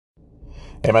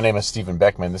Hey, my name is Stephen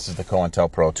Beckman. This is the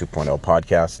Cointelpro 2.0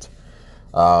 podcast.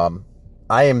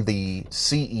 I am the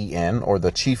CEN, or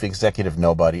the Chief Executive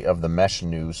Nobody, of the Mesh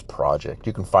News Project.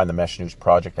 You can find the Mesh News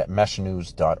Project at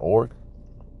meshnews.org.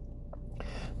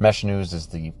 Mesh News is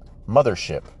the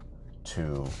mothership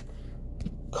to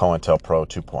Cointelpro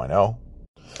 2.0.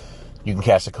 You can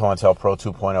catch the Cointelpro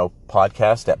 2.0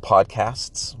 podcast at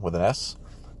podcasts with an S,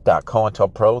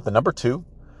 .cointelpro, the number 2,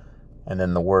 and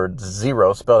then the word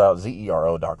zero spelled out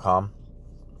zero.com.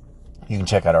 You can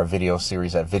check out our video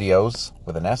series at videos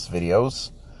with an S,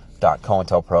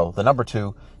 videos.cointelpro, the number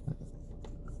 2,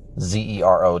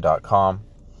 zero.com.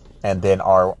 And then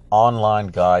our online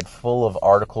guide full of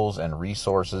articles and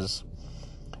resources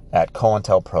at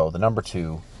Cointelpro, the number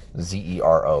 2,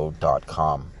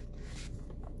 zero.com.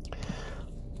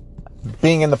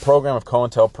 Being in the program of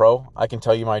Cointelpro, I can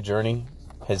tell you my journey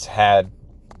has had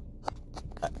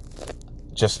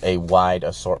just a wide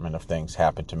assortment of things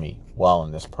happen to me while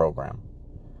in this program.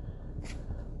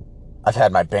 I've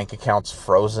had my bank accounts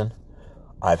frozen.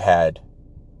 I've had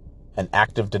an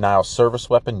active denial service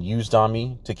weapon used on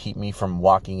me to keep me from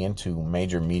walking into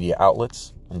major media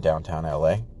outlets in downtown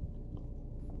LA.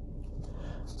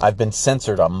 I've been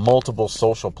censored on multiple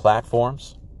social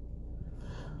platforms.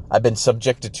 I've been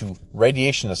subjected to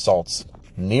radiation assaults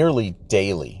nearly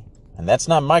daily. And that's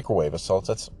not microwave assaults,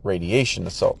 that's radiation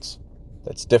assaults.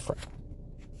 That's different.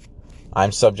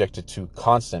 I'm subjected to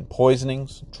constant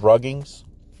poisonings, druggings,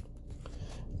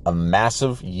 a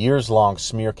massive years-long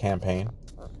smear campaign,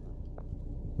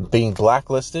 being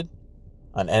blacklisted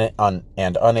and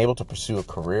unable to pursue a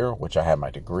career, which I had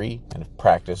my degree and have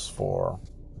practiced for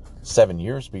 7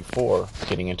 years before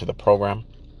getting into the program.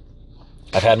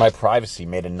 I've had my privacy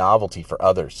made a novelty for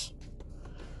others.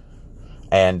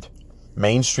 And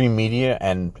mainstream media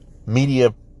and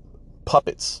media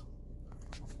puppets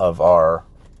of our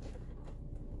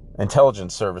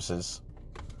intelligence services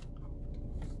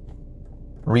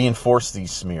reinforce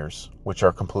these smears, which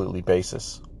are completely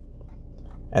baseless.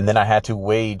 And then I had to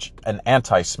wage an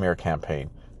anti-smear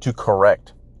campaign to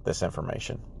correct this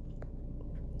information.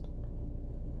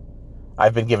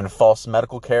 I've been given false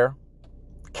medical care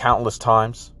countless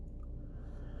times.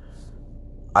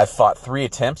 I fought 3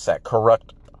 attempts at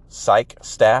corrupt psych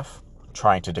staff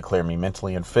trying to declare me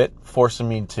mentally unfit, forcing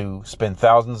me to spend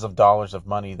thousands of dollars of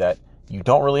money that you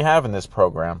don't really have in this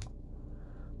program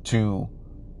to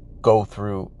go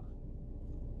through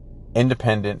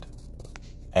independent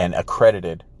and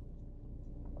accredited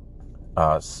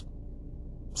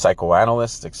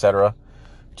psychoanalysts, etc.,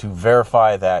 to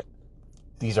verify that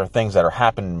these are things that are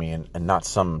happening to me and not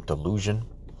some delusion.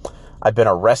 I've been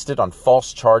arrested on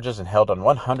false charges and held on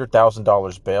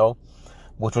 $100,000 bail,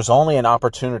 which was only an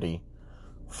opportunity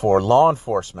for law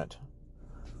enforcement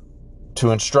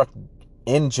to instruct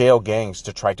in-jail gangs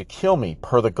to try to kill me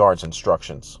per the guard's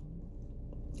instructions.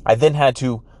 I then had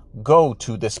to go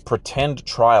to this pretend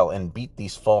trial and beat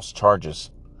these false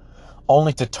charges,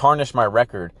 only to tarnish my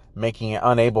record, making it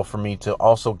unable for me to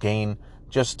also gain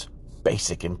just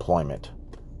basic employment.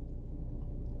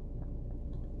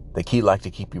 They like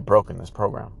to keep you broke in this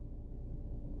program.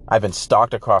 I've been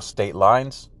stalked across state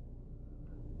lines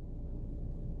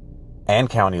and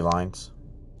county lines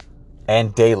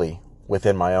and daily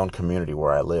within my own community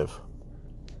where I live.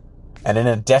 And in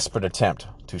a desperate attempt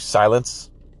to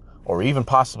silence or even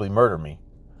possibly murder me,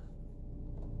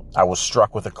 I was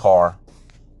struck with a car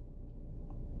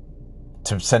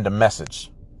to send a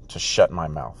message to shut my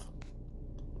mouth.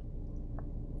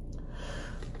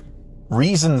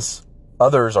 Reasons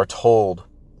others are told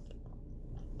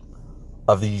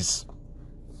of these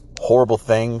horrible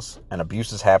things and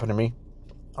abuses happen to me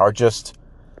are just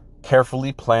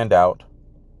carefully planned out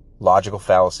logical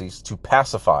fallacies to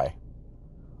pacify,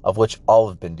 of which all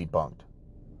have been debunked.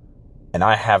 And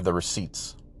I have the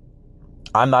receipts.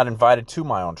 I'm not invited to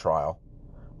my own trial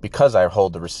because I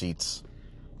hold the receipts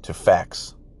to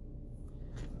facts.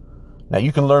 Now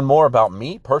you can learn more about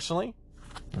me personally,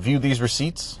 view these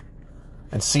receipts,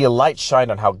 and see a light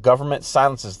shine on how government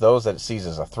silences those that it sees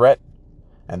as a threat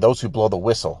and those who blow the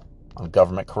whistle on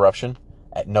government corruption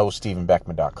at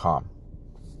knowstephenbeckman.com.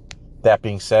 That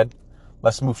being said,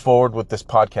 let's move forward with this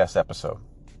podcast episode.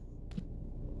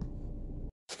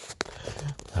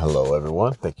 Hello,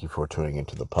 everyone. Thank you for tuning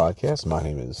into the podcast. My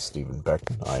name is Stephen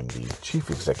Beckman. I'm the Chief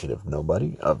Executive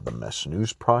Nobody of the Mesh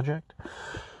News Project.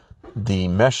 The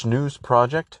Mesh News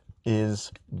Project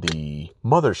is the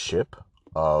mothership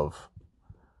of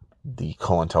the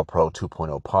Cointelpro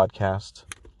 2.0 podcast.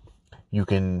 You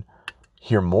can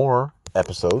hear more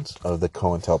episodes of the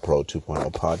Cointelpro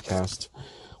 2.0 podcast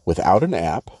without an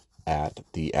app at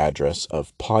the address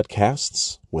of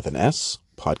podcasts with an S,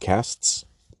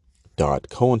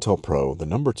 podcasts.cointelpro, the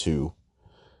number 2,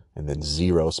 and then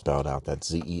 0 spelled out.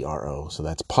 That's ZERO. So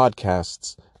that's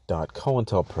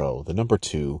podcasts.cointelpro, the number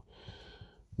 2,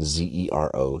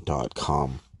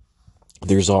 ZERO.com.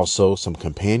 There's also some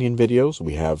companion videos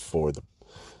we have for the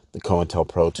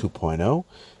Cointelpro 2.0,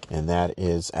 and that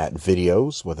is at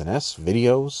videos with an S,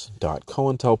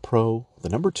 videos.cointelpro, the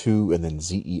number 2, and then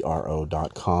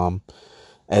ZERO.com,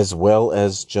 as well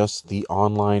as just the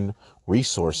online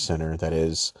resource center that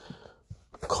is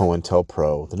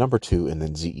Cointelpro, the number 2, and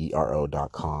then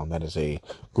ZERO.com. That is a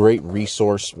great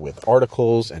resource with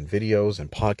articles and videos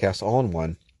and podcasts all in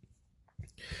one.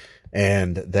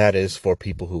 And that is for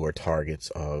people who are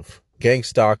targets of gang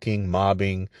stalking,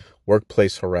 mobbing,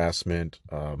 workplace harassment,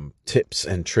 tips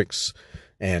and tricks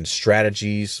and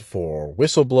strategies for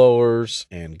whistleblowers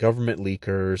and government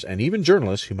leakers and even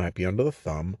journalists who might be under the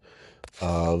thumb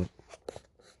of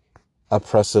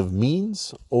oppressive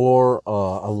means or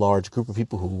a large group of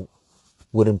people who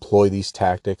would employ these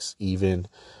tactics even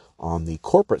on the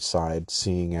corporate side,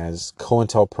 seeing as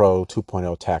Cointelpro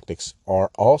 2.0 tactics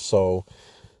are also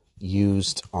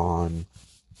used on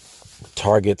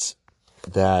targets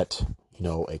that, you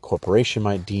know, a corporation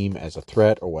might deem as a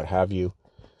threat or what have you.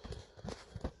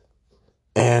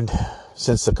 And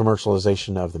since the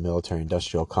commercialization of the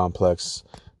military-industrial complex,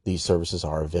 these services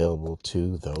are available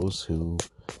to those who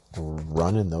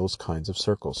run in those kinds of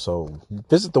circles. So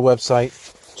visit the website,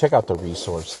 check out the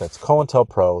resource. That's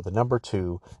Cointelpro, the number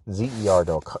 2,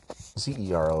 ZERO.com.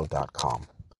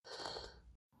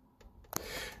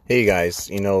 Hey guys,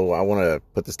 you know, I want to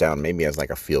put this down maybe as like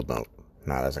a field note,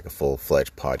 not as like a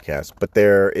full-fledged podcast. But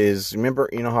there is, remember,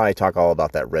 you know how I talk all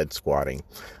about that red squatting,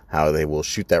 how they will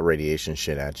shoot that radiation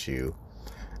shit at you.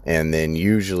 And then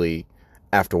usually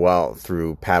after a while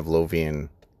through Pavlovian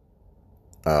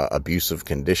abusive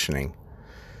conditioning,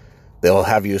 they'll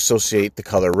have you associate the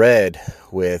color red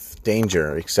with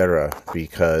danger, etc.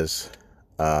 Because,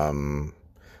 well,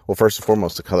 first and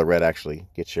foremost, the color red actually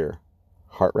gets your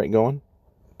heart rate going,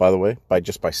 by the way, by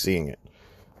seeing it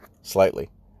slightly.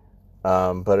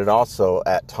 But it also,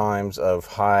 at times of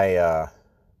high,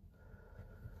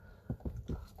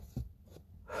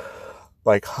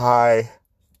 high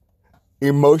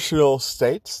emotional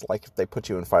states, like if they put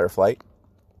you in fight or flight,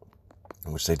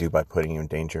 which they do by putting you in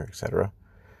danger, etc.,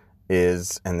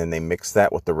 and then they mix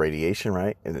that with the radiation,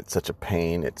 right? And it's such a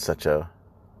pain. It's such a,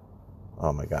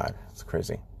 oh my God, it's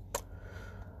crazy.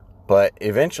 But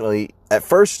eventually, at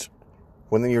first,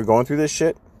 when you're going through this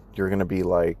shit, you're going to be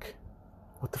like,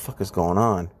 what the fuck is going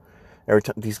on? Every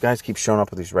time these guys keep showing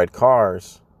up with these red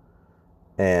cars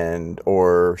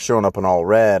or showing up in all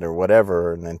red or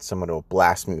whatever, and then someone will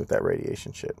blast me with that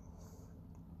radiation shit.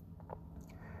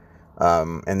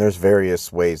 And there's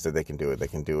various ways that they can do it. They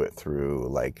can do it through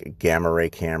like gamma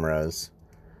ray cameras.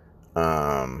 They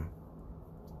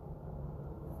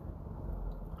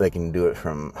can do it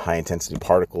from high intensity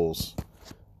particles.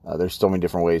 There's so many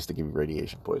different ways to give you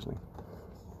radiation poisoning,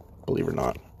 believe it or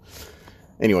not.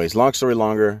 Anyways, long story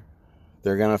longer,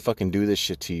 they're gonna fucking do this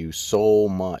shit to you so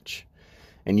much,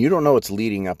 and you don't know it's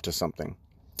leading up to something.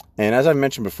 And as I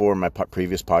mentioned before in my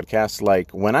previous podcast,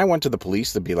 like when I went to the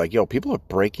police, they'd be like, yo, people are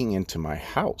breaking into my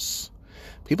house.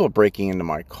 People are breaking into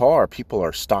my car. People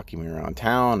are stalking me around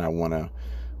town. I want to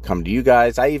come to you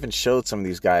guys. I even showed some of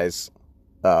these guys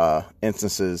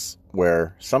instances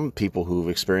where some people who've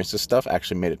experienced this stuff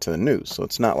actually made it to the news. So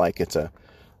it's not like it's a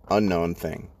unknown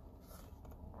thing.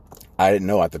 I didn't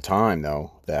know at the time,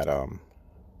 though, that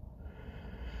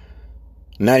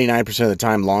 99% of the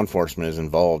time law enforcement is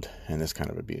involved in this kind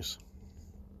of abuse.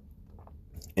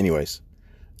 Anyways,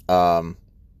 but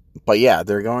yeah,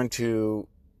 you're going to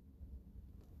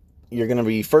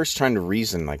be first trying to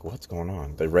reason, like, what's going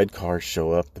on? The red cars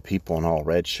show up, the people in all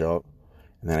red show up,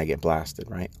 and then I get blasted,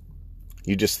 right?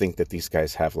 You just think that these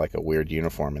guys have like a weird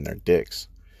uniform and they're dicks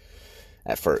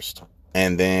at first.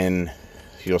 And then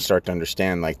you'll start to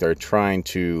understand, like, they're trying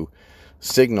to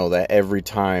signal that every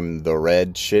time the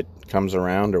red shit comes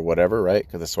around or whatever, right?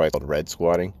 Because that's why it's called red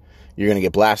squatting. You're going to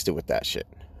get blasted with that shit.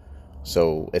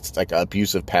 So it's like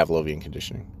abusive Pavlovian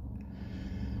conditioning.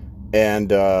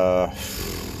 And,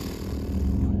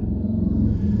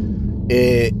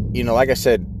 like I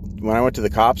said, when I went to the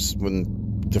cops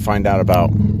to find out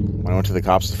about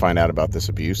this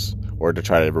abuse, or to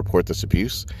try to report this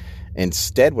abuse,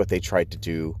 instead what they tried to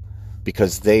do,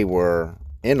 because they were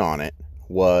in on it,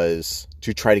 was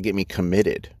to try to get me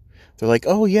committed. They're like,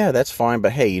 oh yeah, that's fine,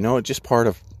 but hey, it's just part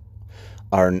of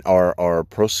our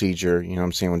procedure. You know what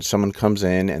I'm saying? When someone comes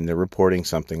in and they're reporting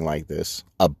something like this,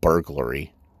 a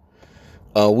burglary,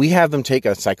 We have them take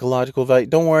a psychological value.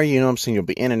 Don't worry, you know what I'm saying? You'll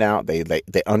be in and out. They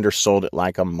undersold it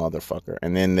like a motherfucker.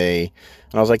 And I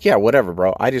was like, yeah, whatever,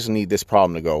 bro. I just need this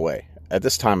problem to go away. At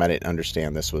this time, I didn't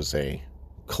understand this was a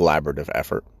collaborative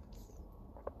effort.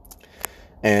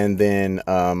 And then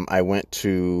I went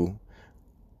to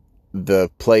the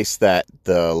place that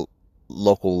the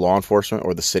local law enforcement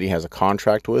or the city has a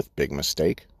contract with. Big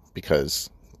mistake, because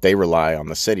they rely on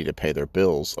the city to pay their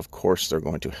bills. Of course, they're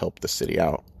going to help the city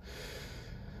out.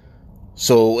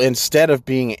 So instead of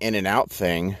being an in and out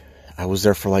thing, I was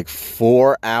there for like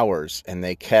 4 hours, and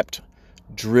they kept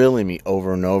drilling me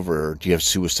over and over. Do you have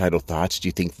suicidal thoughts? Do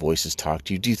you think voices talk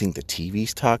to you? Do you think the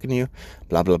TV's talking to you?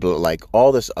 Blah, blah, blah. Like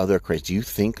all this other crazy. Do you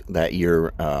think that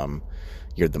you're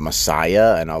the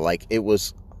Messiah? And it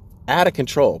was out of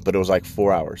control, but it was like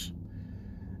 4 hours.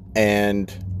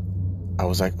 And I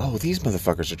was like, oh, these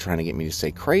motherfuckers are trying to get me to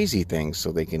say crazy things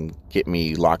so they can get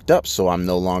me locked up so I'm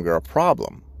no longer a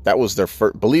problem. That was their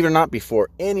first, believe it or not, before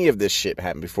any of this shit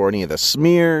happened, before any of the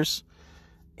smears,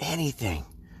 anything.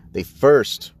 They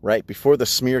first, right, before the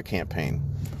smear campaign,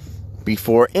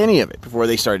 before any of it, before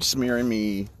they started smearing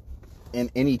me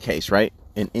in any case, right,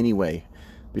 in any way,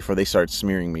 before they started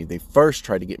smearing me, they first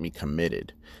tried to get me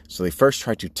committed. So they first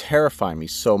tried to terrify me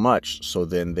so much so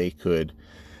then they could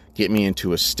get me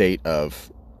into a state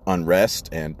of unrest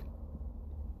and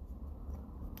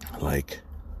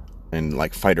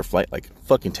fight or flight, like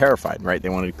fucking terrified, right? They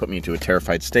wanted to put me into a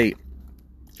terrified state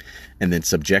and then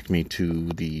subject me to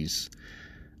these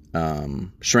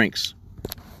shrinks.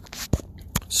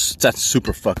 That's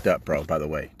super fucked up, bro, by the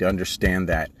way, to understand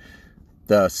that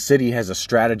the city has a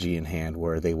strategy in hand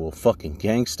where they will fucking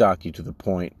gang stalk you to the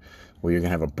point where you're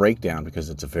going to have a breakdown because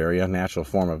it's a very unnatural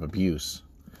form of abuse.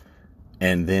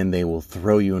 And then they will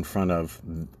throw you in front of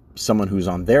someone who's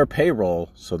on their payroll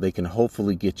so they can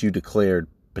hopefully get you declared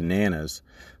bananas.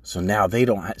 So now if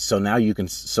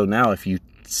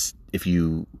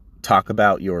you talk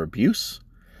about your abuse,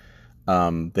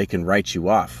 they can write you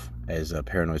off as a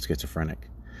paranoid schizophrenic.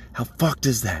 How fucked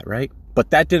is that, right? But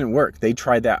that didn't work. They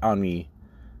tried that on me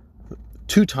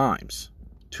 2 times.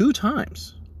 2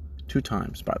 times,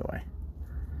 by the way.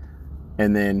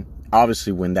 And then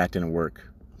obviously when that didn't work,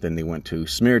 then they went to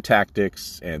smear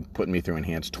tactics and putting me through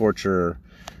enhanced torture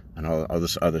and all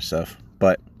this other stuff.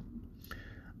 But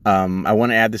I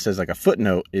want to add this as like a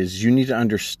footnote, is you need to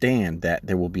understand that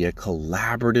there will be a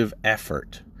collaborative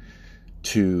effort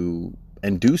to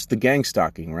induce the gang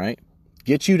stalking, right?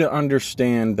 Get you to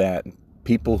understand that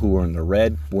people who are in the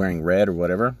red, wearing red or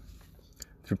whatever,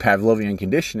 through Pavlovian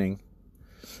conditioning,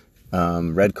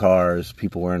 red cars,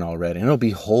 people wearing all red, and it'll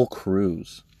be whole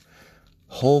crews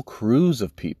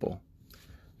of people.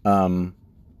 And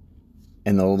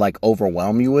they'll like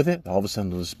overwhelm you with it. All of a sudden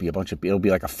there'll just be it'll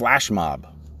be like a flash mob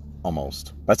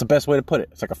almost. That's the best way to put it.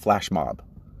 It's like a flash mob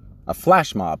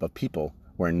of people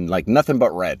wearing like nothing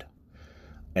but red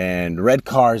and red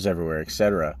cars everywhere,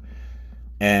 etc.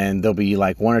 And there'll be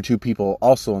like 1 or 2 people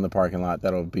also in the parking lot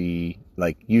that'll be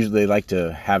like, usually they like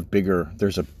to have bigger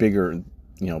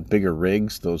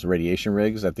rigs, those radiation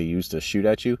rigs that they use to shoot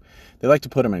at you. They like to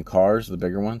put them in cars, the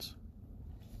bigger ones,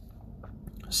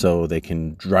 so they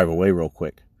can drive away real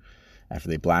quick after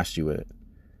they blast you with it.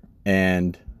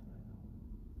 And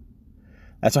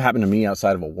that's what happened to me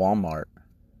outside of a Walmart.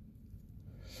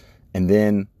 And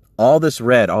then all this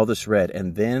red,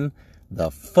 and then the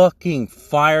fucking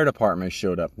fire department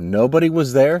showed up. Nobody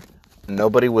was there.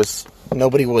 Nobody was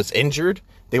injured.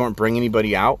 They weren't bringing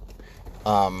anybody out.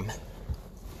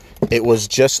 It was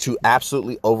just to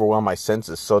absolutely overwhelm my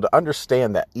senses. So to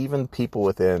understand that even people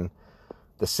within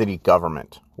the city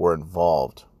government were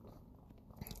involved.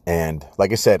 And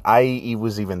like I said, I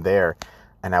was even there,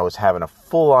 and I was having a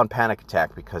full-on panic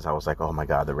attack because I was like, oh my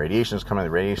God, the radiation's coming.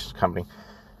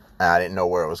 And I didn't know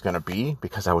where it was going to be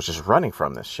because I was just running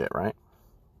from this shit, right?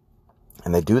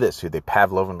 And they do this, too. They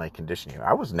Pavlovian condition you.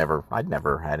 I'd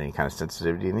never had any kind of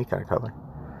sensitivity to any kind of color.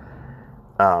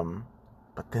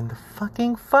 But then the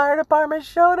fucking fire department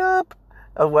showed up,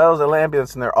 as well as an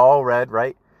ambulance, and they're all red,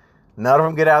 right? None of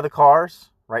them get out of the cars,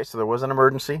 right? So there was an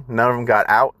emergency. None of them got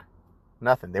out.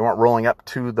 Nothing. They weren't rolling up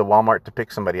to the Walmart to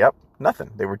pick somebody up.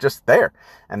 Nothing. They were just there.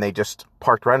 And they just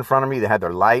parked right in front of me. They had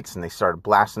their lights, and they started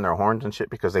blasting their horns and shit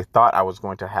because they thought I was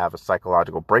going to have a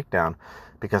psychological breakdown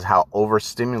because how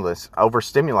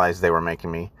overstimulated they were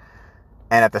making me.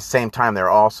 And at the same time, they were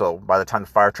also, by the time the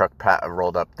fire truck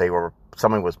rolled up,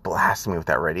 somebody was blasting me with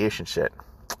that radiation shit.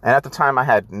 And at the time, I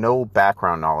had no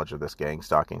background knowledge of this gang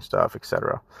stalking stuff,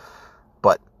 etc.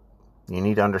 But you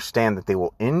need to understand that they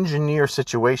will engineer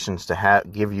situations to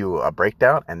give you a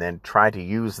breakdown and then try to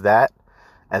use that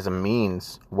as a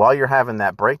means while you're having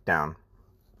that breakdown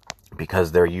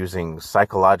because they're using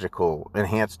psychological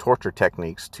enhanced torture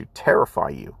techniques to terrify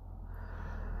you.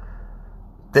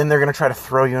 Then they're going to try to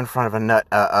throw you in front of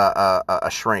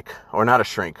a shrink, or not a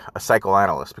shrink, a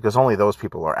psychoanalyst, because only those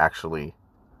people are actually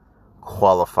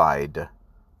qualified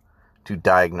to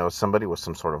diagnose somebody with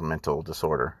some sort of mental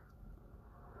disorder.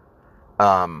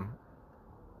 But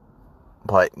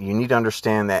you need to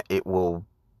understand that the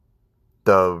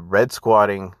red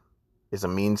squatting is a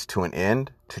means to an end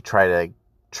to try to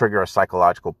trigger a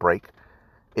psychological break.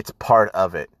 It's part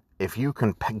of it. If you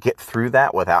can get through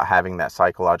that without having that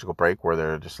psychological break where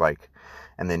they're just like,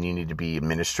 and then you need to be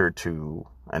administered to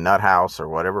a nut house or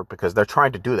whatever, because they're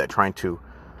trying to do that,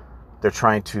 they're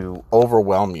trying to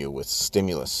overwhelm you with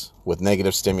stimulus, with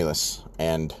negative stimulus,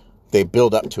 and they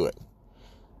build up to it.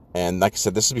 And like I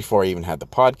said, this is before I even had the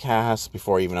podcast,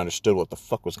 before I even understood what the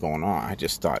fuck was going on. I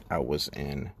just thought I was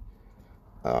in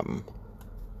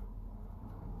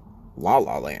La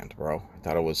La Land, bro. I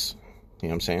thought it was, you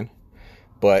know what I'm saying?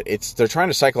 But they're trying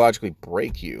to psychologically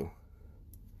break you.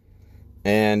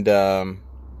 And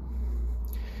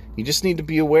you just need to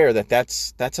be aware that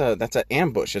that's an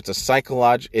ambush. It's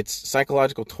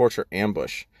psychological torture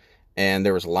ambush. And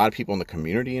there was a lot of people in the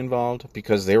community involved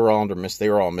because they were all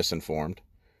misinformed.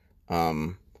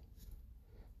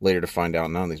 Later to find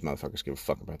out none of these motherfuckers give a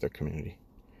fuck about their community.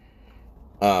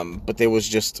 But there was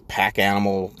just pack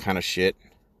animal kind of shit.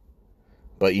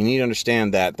 But you need to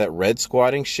understand that red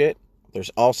squatting shit, it's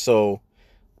also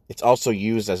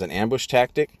used as an ambush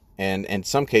tactic, and in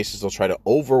some cases they'll try to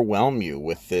overwhelm you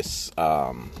with this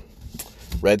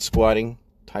red squatting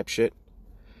type shit,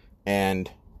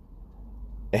 and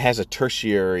it has a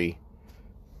tertiary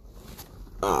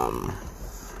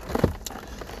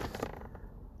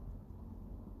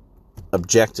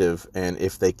objective, and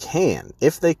if they can,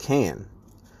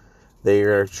 they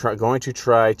are going to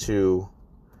try to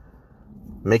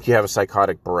make you have a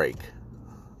psychotic break.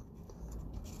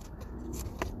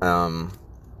 Because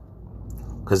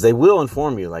they will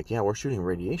inform you, like, yeah, we're shooting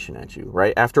radiation at you,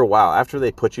 right? After a while, after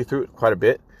they put you through it quite a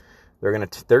bit, they're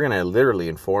gonna literally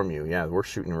inform you, yeah, we're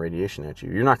shooting radiation at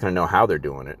you. You're not gonna know how they're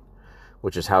doing it,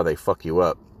 which is how they fuck you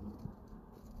up.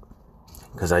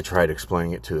 Because I tried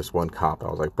explaining it to this one cop. I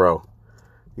was like, bro,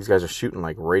 these guys are shooting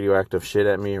like radioactive shit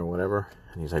at me or whatever.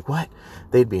 And he's like, what?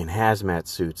 They'd be in hazmat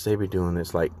suits. They'd be doing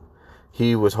this. Like,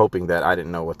 he was hoping that I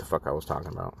didn't know what the fuck I was talking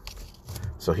about.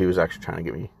 So he was actually trying to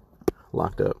get me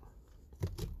locked up.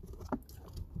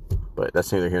 But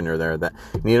that's neither here nor there. That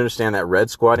you need to understand that red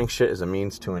squatting shit is a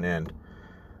means to an end.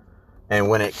 And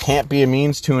when it can't be a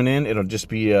means to an end, it'll just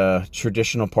be a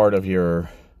traditional part of your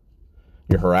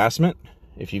harassment.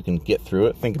 If you can get through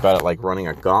it, think about it like running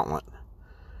a gauntlet.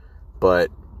 But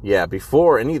yeah,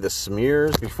 before any of the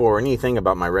smears, before anything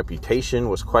about my reputation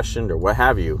was questioned or what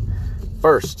have you,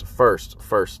 First,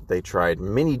 they tried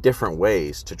many different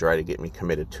ways to try to get me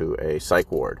committed to a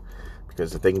psych ward.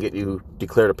 Because if they can get you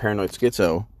declared a paranoid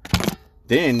schizo,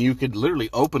 then you could literally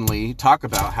openly talk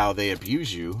about how they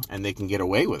abuse you and they can get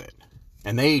away with it.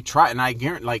 And they try, and I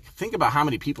guarantee, like, think about how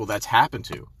many people that's happened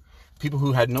to. People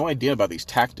who had no idea about these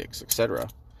tactics, etc.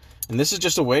 And this is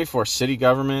just a way for city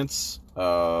governments,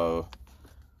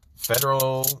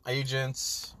 federal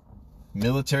agents,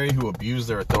 military who abuse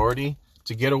their authority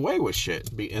to get away with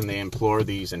shit, and they employ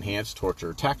these enhanced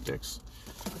torture tactics.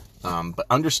 But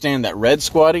understand that red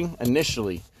squatting,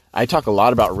 initially, I talk a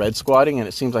lot about red squatting, and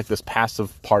it seems like this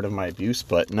passive part of my abuse,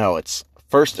 but no, it's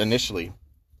initially,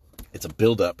 it's a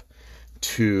buildup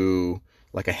to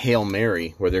like a Hail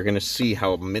Mary, where they're going to see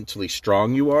how mentally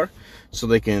strong you are, so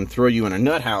they can throw you in a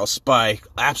nut house by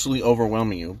absolutely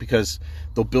overwhelming you, because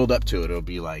they'll build up to it. It'll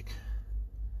be like,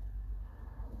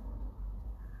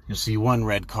 you'll see one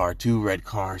red car, two red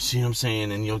cars, see what I'm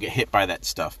saying? And you'll get hit by that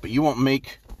stuff. But you won't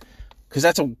because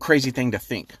that's a crazy thing to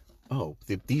think. Oh,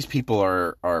 these people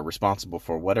are responsible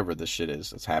for whatever this shit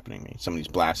is that's happening to me. Somebody's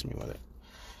blasting me with it.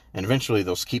 And eventually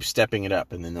they'll keep stepping it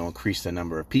up, and then they'll increase the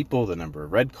number of people, the number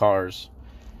of red cars.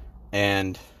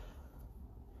 And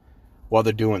while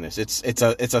they're doing this, it's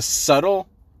a subtle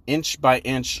inch by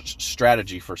inch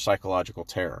strategy for psychological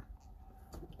terror.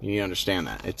 You need to understand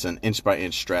that. It's an inch by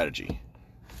inch strategy.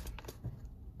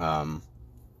 But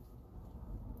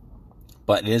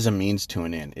it is a means to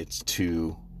an end.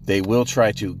 They will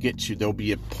try to get you. There'll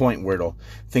be a point where it'll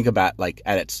think about, like,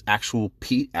 at its actual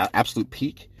peak, absolute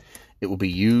peak, it will be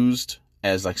used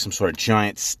as like some sort of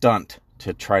giant stunt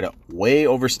to try to way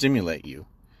overstimulate you,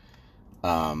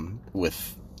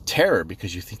 with terror,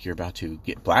 because you think you're about to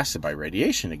get blasted by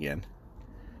radiation again,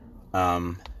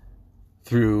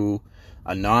 through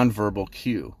a nonverbal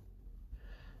cue.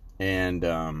 And,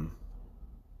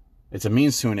 it's a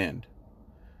means to an end.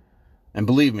 And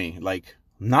believe me, like,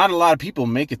 not a lot of people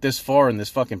make it this far in this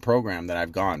fucking program that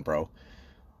I've gone, bro.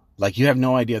 Like, you have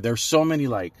no idea. There's so many,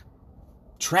 like,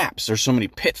 traps. There's so many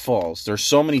pitfalls. There's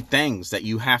so many things that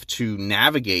you have to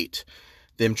navigate.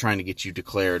 Them trying to get you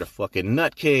declared a fucking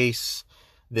nutcase.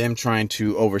 Them trying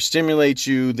to overstimulate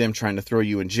you. Them trying to throw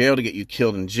you in jail to get you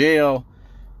killed in jail.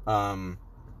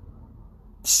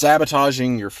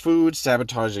 Sabotaging your food.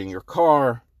 Sabotaging your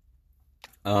car.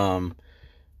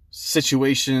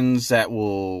 Situations that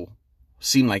will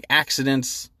seem like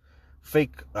accidents,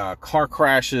 fake car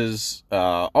crashes,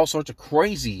 all sorts of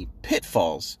crazy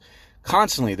pitfalls.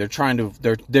 Constantly,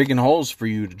 they're digging holes for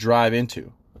you to drive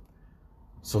into.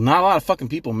 So not a lot of fucking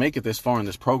people make it this far in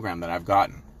this program that I've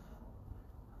gotten.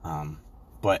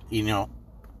 But, you know,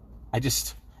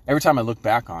 every time I look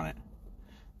back on it,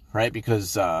 right,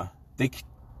 because the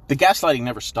gaslighting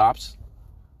never stops,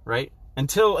 right?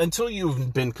 Until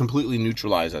you've been completely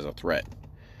neutralized as a threat,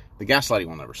 the gaslighting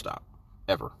will never stop.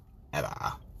 Ever.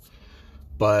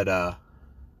 But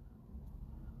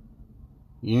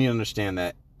you need to understand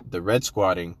that the red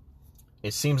squatting,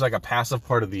 it seems like a passive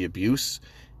part of the abuse,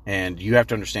 and you have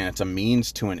to understand it's a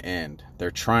means to an end.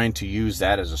 They're trying to use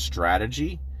that as a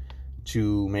strategy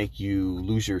to make you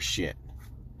lose your shit.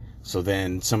 So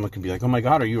then someone can be like, oh my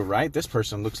God, are you alright? This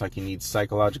person looks like he needs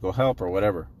psychological help or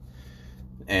whatever.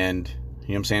 And, you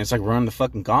know what I'm saying? It's like running the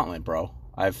fucking gauntlet, bro.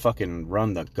 I've fucking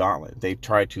run the gauntlet. They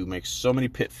try to make so many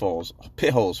pit holes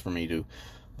for me to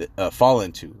fall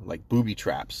into, like booby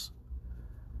traps.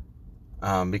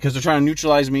 Because they're trying to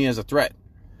neutralize me as a threat.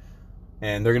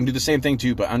 And they're going to do the same thing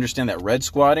too, but understand that red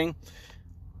squatting,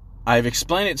 I've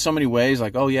explained it in so many ways,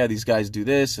 like, oh yeah, these guys do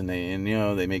this, and you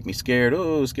know, they make me scared.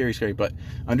 Oh, scary, scary. But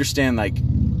understand, like,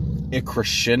 it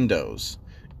crescendos.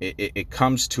 It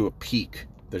comes to a peak.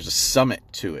 There's a summit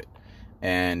to it.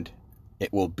 And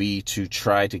it will be to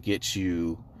try to get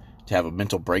you to have a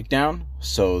mental breakdown,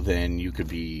 so then you could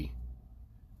be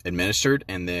administered.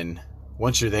 And then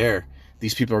once you're there,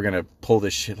 these people are going to pull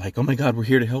this shit like, oh my God, we're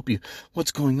here to help you.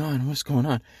 What's going on? What's going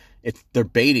on? They're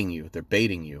baiting you. They're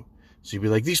baiting you. So you'd be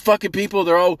like, these fucking people,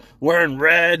 they're all wearing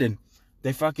red, and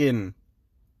they're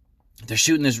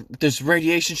shooting this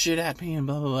radiation shit at me, and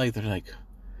blah, blah, blah. They're like,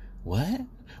 what?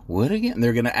 What again? And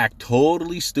they're going to act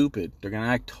totally stupid. They're going to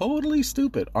act totally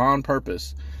stupid on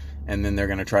purpose. And then they're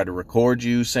going to try to record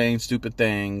you saying stupid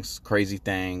things, crazy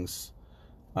things.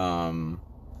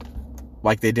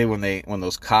 Like they did when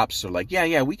those cops are like,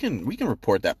 yeah, we can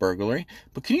report that burglary,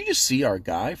 but can you just see our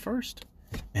guy first?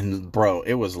 And bro,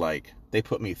 it was like,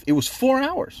 it was 4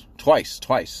 hours, twice,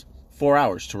 4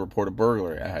 hours to report a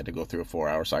burglary. I had to go through a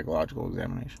 4-hour psychological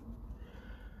examination.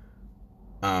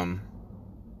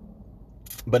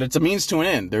 But it's a means to an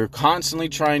end. They're constantly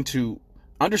trying to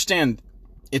understand.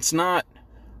 It's not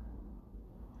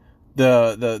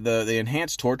the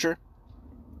enhanced torture,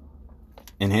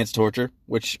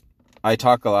 which I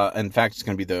talk a lot. In fact, it's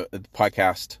going to be the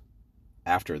podcast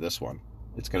after this one.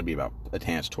 It's going to be about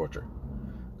enhanced torture,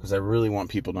 because I really want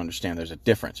people to understand there's a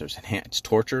difference. There's enhanced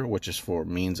torture, which is for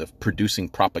means of producing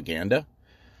propaganda,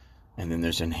 and then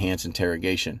there's enhanced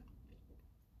interrogation.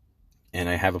 And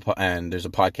there's a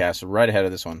podcast right ahead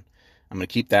of this one. I'm going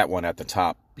to keep that one at the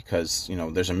top because, you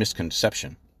know, there's a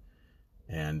misconception.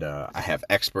 And I have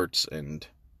experts and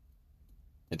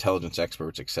intelligence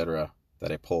experts, etc., that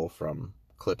I pull from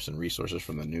clips and resources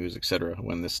from the news, etc.,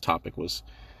 when this topic was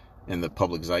in the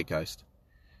public zeitgeist.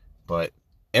 But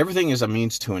everything is a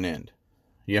means to an end.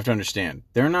 You have to understand.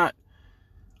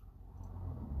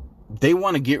 They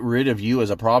want to get rid of you as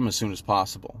a problem as soon as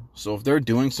possible. So if they're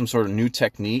doing some sort of new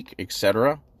technique,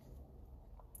 etc.,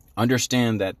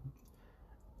 understand that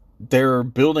they're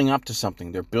building up to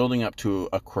something. They're building up to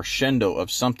a crescendo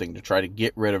of something to try to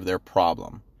get rid of their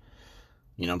problem.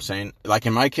 You know what I'm saying? Like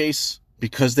in my case,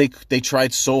 because they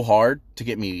tried so hard to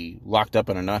get me locked up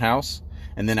in a nut house,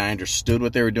 and then I understood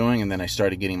what they were doing, and then I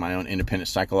started getting my own independent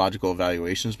psychological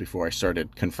evaluations before I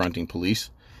started confronting police,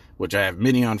 which I have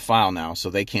many on file now, so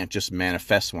they can't just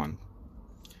manifest one.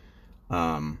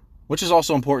 Which is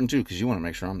also important too, because you want to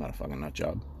make sure I'm not a fucking nut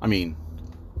job. I mean,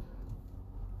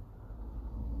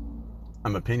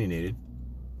 I'm opinionated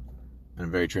and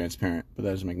I'm very transparent, but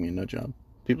that doesn't make me a nut job.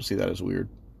 People see that as weird.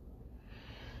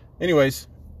 Anyways,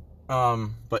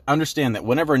 but understand that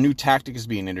whenever a new tactic is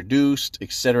being introduced,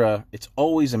 etc., it's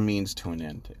always a means to an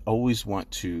end. They always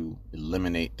want to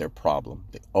eliminate their problem.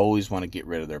 They always want to get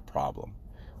rid of their problem,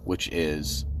 which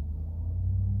is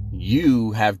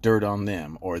you have dirt on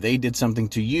them, or they did something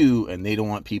to you and they don't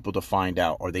want people to find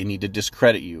out, or they need to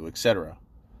discredit you, etc.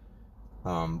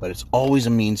 But it's always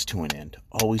a means to an end.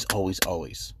 Always, always,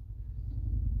 always.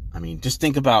 I mean, just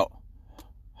think about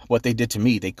what they did to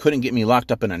me. They couldn't get me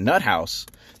locked up in a nut house.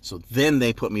 So then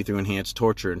they put me through enhanced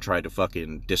torture and tried to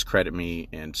fucking discredit me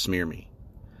and smear me.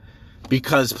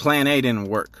 Because plan A didn't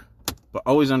work. But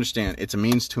always understand, it's a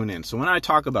means to an end. So when I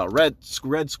talk about red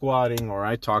squatting, or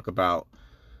I talk about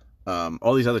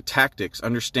all these other tactics,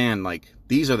 understand, like,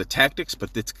 these are the tactics,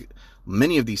 but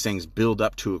many of these things build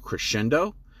up to a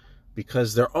crescendo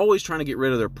because they're always trying to get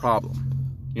rid of their problem. You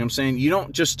know what I'm saying? You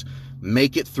don't just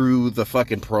make it through the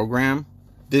fucking program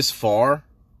this far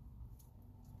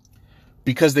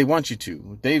because they want you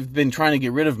to. They've been trying to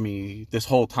get rid of me this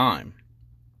whole time.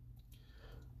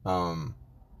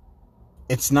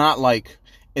 It's not like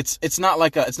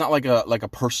a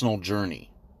personal journey.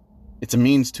 It's a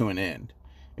means to an end.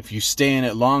 If you stay in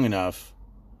it long enough,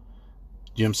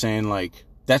 you know what I'm saying? Like,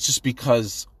 that's just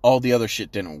because all the other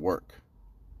shit didn't work.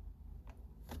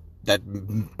 That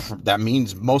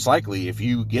means most likely if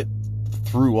you get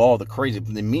through all the crazy, it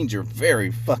means you're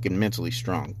very fucking mentally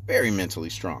strong. Very mentally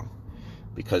strong.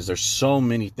 Because there's so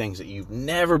many things that you've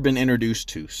never been introduced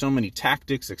to, so many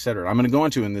tactics, etc. I'm going to go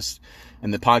into in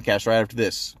the podcast right after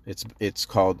this. It's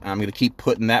called, I'm going to keep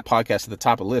putting that podcast at the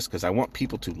top of the list because I want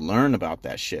people to learn about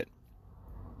that shit.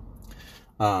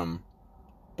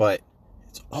 But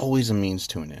it's always a means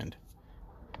to an end,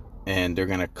 and they're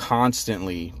going to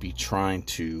constantly be trying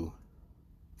to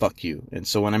fuck you. And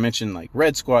so when I mention like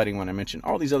red squatting, when I mention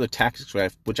all these other tactics,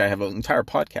 which I have an entire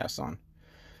podcast on,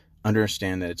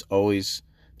 understand that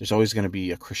there's always going to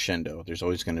be a crescendo. There's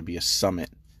always going to be a summit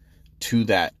to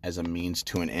that as a means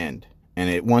to an end.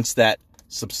 And once that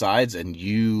subsides and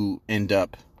you end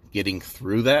up getting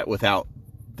through that without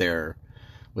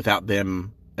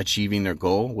them achieving their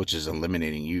goal, which is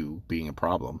eliminating you being a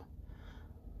problem,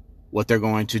 what they're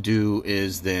going to do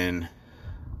is then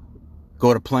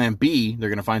go to plan B. They're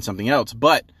going to find something else,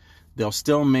 but they'll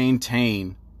still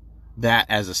maintain that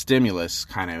as a stimulus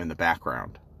kind of in the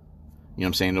background. You know what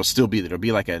I'm saying? It'll still be there. It'll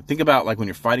be like think about like when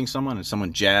you're fighting someone and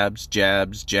someone jabs,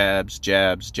 and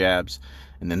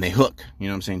then they hook. You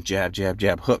know what I'm saying? Jab, jab,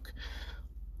 jab, hook.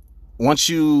 Once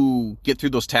you get through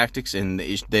those tactics and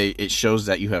it shows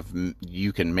that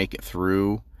you can make it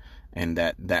through, and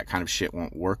that kind of shit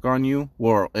won't work on you,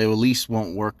 or it at least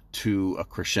won't work to a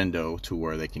crescendo to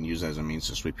where they can use it as a means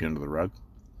to sweep you under the rug.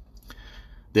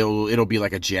 It'll be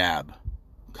like a jab.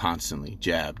 Constantly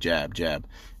jab, jab, jab.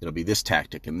 It'll be this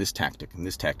tactic and this tactic and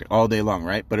this tactic all day long,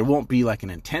 right? But it won't be like an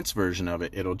intense version of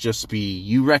it. It'll just be,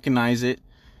 you recognize it.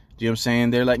 Do you know what I'm saying?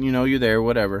 They're letting you know you're there,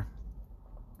 whatever.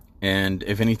 And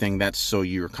if anything, that's so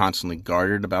you're constantly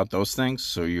guarded about those things,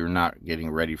 so you're not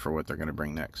getting ready for what they're going to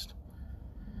bring next.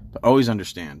 But always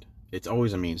understand, it's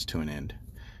always a means to an end.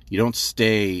 You don't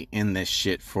stay in this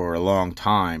shit for a long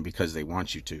time because they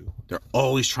want you to. They're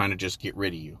always trying to just get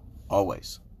rid of you.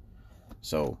 Always.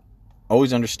 So,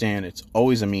 always understand, it's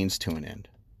always a means to an end.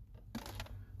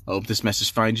 I hope this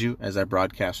message finds you as I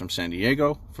broadcast from San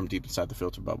Diego, from deep inside the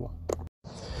filter bubble.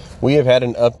 We have had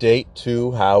an update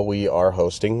to how we are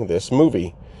hosting this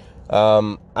movie.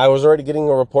 I was already getting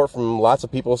a report from lots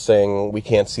of people saying we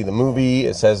can't see the movie.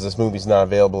 It says this movie's not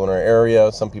available in our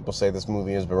area. Some people say this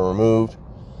movie has been removed.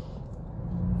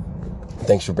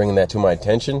 Thanks for bringing that to my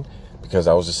attention, because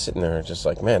I was just sitting there just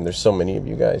like, man, there's so many of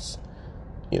you guys,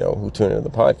 who tune into the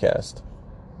podcast.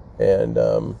 And, you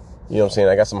know what I'm saying?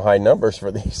 I got some high numbers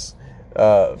for these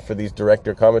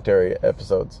director commentary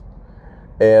episodes.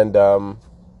 And,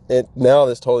 now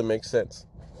this totally makes sense,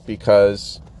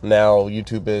 because now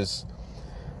YouTube has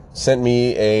sent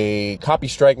me a copy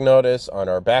strike notice on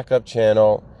our backup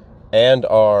channel and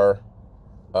our,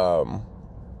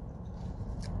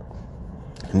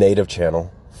 native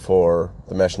channel for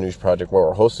the Mesh News Project, where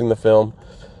we're hosting the film.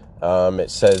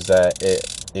 It says that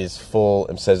it's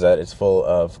full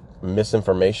of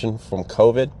misinformation from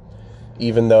COVID,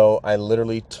 even though I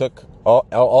literally took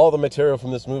all the material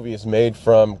from this movie is made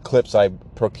from clips I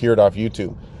procured off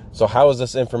YouTube. So how is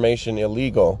this information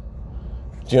illegal?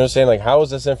 Do you understand? Like, how is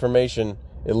this information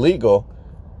illegal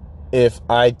if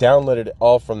I downloaded it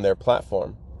all from their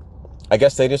platform? I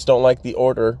guess they just don't like the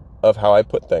order of how I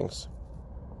put things.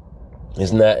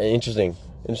 Isn't that interesting?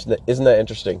 Isn't that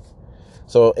interesting?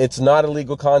 So it's not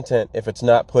illegal content if it's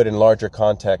not put in larger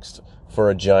context for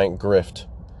a giant grift.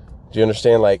 Do you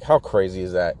understand? Like, how crazy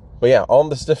is that? But yeah, all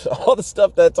the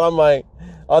stuff that's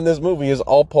on this movie is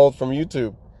all pulled from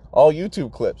YouTube, all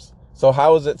YouTube clips. So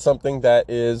how is it something that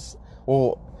is,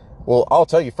 well, I'll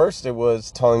tell you. First, it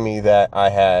was telling me that I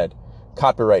had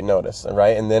copyright notice,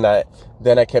 right? And then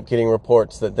I kept getting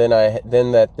reports that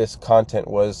that this content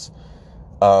was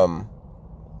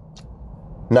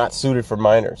not suited for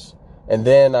minors. And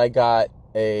then I got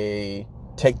a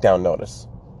takedown notice.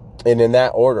 And in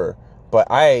that order, But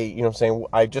I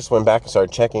just went back and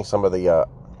started checking some of the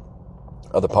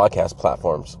other podcast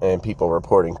platforms, and people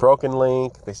reporting broken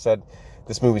link. They said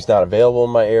this movie's not available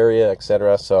in my area,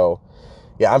 etc. So,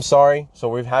 yeah, I'm sorry. So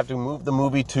we've had to move the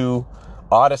movie to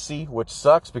Odyssey, which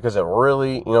sucks because it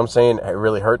really, it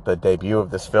really hurt the debut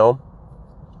of this film.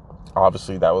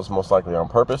 Obviously, that was most likely on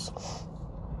purpose.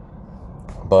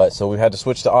 But so we had to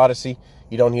switch to Odyssey.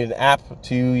 You don't need an app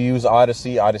to use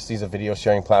Odyssey. Odyssey is a video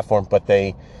sharing platform, but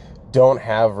they don't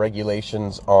have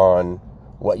regulations on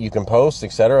what you can post,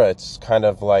 etc. It's kind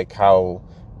of like how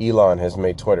Elon has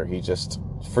made Twitter. He just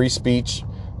free speech.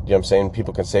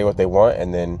 People can say what they want,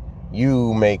 and then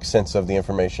you make sense of the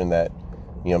information that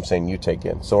you take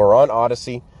in. So we're on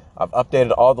Odyssey. I've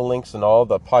updated all the links in all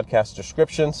the podcast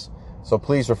descriptions. So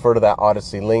please refer to that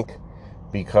Odyssey link,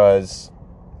 because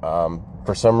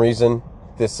for some reason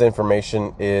this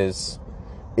information is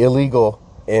illegal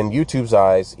in YouTube's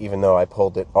eyes, even though I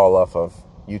pulled it all off of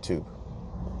YouTube.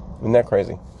 Isn't that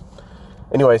crazy?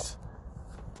 Anyways,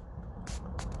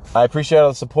 I appreciate all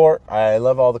the support. I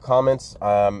love all the comments.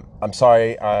 I'm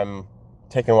sorry I'm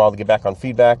taking a while to get back on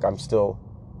feedback. I'm still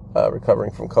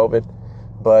recovering from COVID.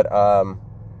 But,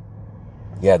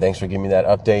 yeah, thanks for giving me that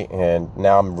update. And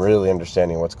now I'm really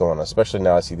understanding what's going on, especially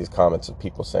now I see these comments of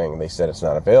people saying they said it's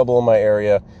not available in my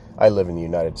area. I live in the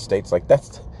United States. I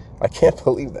can't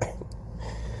believe that.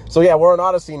 So, yeah, we're on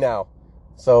Odyssey now.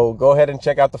 So go ahead and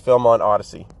check out the film on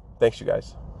Odyssey. Thanks, you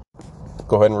guys.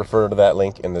 Go ahead and refer to that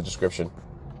link in the description.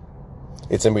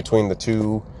 It's in between the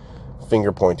two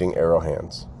finger-pointing arrow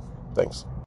hands. Thanks.